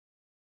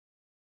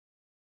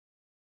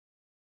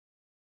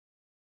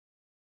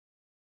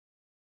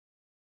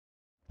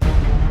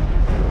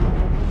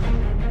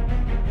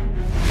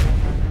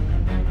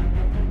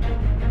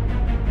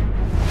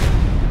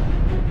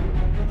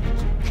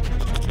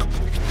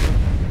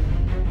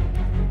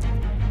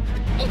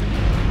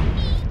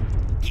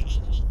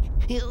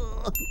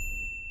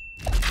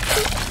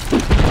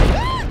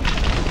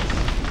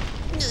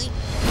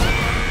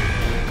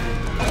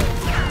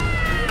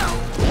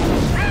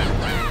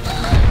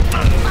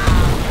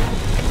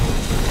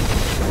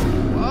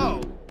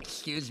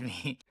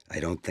Excuse me. I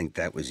don't think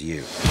that was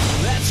you.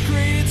 That's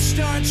great, it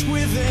starts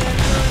with an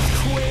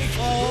earthquake.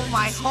 Oh,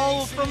 my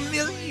whole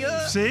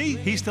familia. See?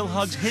 He still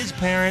hugs his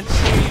parents.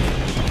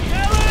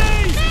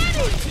 Ellie!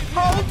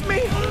 Hold me!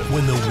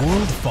 When the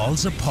world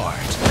falls apart,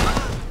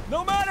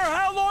 No matter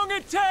how long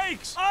it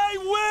takes, I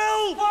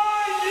will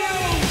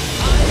find you!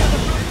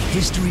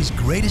 history's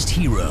greatest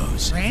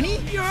heroes Granny,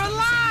 you're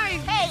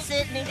alive! Hey,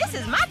 Sydney, this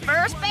is my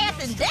first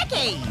bath in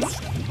decades.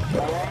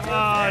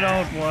 I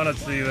don't want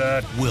to see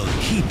that. will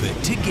keep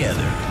it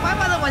together. My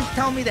mother once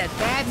told me that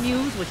bad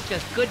news was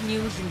just good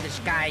news in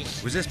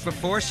disguise. Was this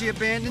before she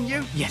abandoned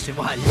you? Yes, it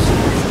was.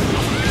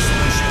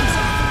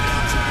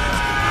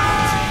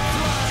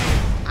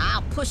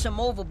 I'll push him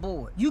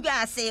overboard. You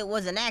guys say it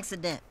was an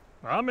accident.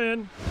 I'm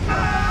in.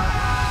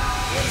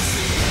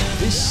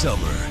 This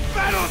summer,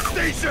 Battle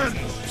stations!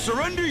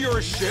 Surrender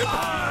your ship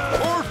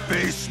or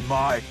face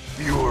my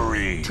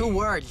fury. 2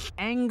 words,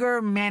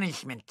 anger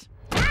management.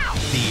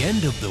 the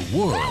end of the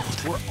world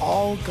We're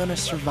all gonna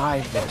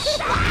survive this.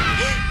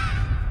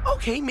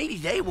 Okay, maybe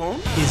they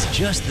won't. is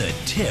just the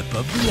tip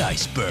of the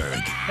iceberg.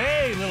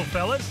 Hey, little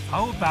fellas,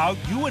 how about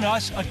you and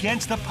us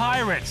against the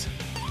pirates?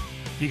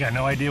 You got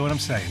no idea what I'm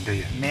saying, do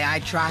you? May I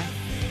try?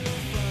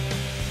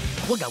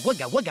 Wugga,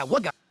 wugga, wugga,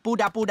 wugga.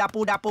 Buda, buda,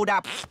 buda,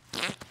 buda.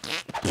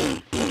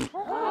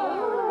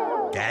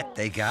 That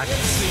they got?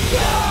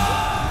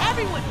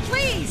 Everyone,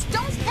 please,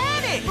 don't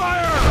panic!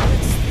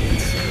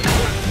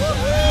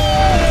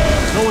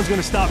 No one's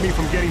gonna stop me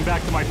from getting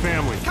back to my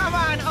family. Come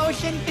on,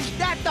 Ocean, is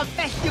that the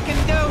best you can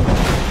do?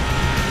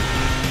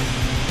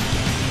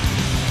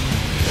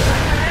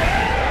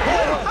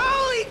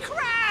 Holy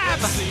crap!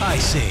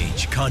 Ice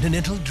Age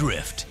Continental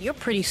Drift. You're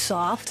pretty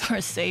soft. Or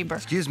a saber.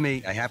 Excuse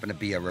me, I happen to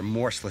be a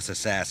remorseless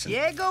assassin.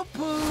 Diego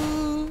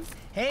Poo.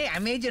 Hey, I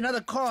made you another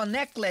coral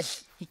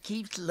necklace. He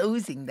keeps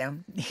losing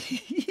them.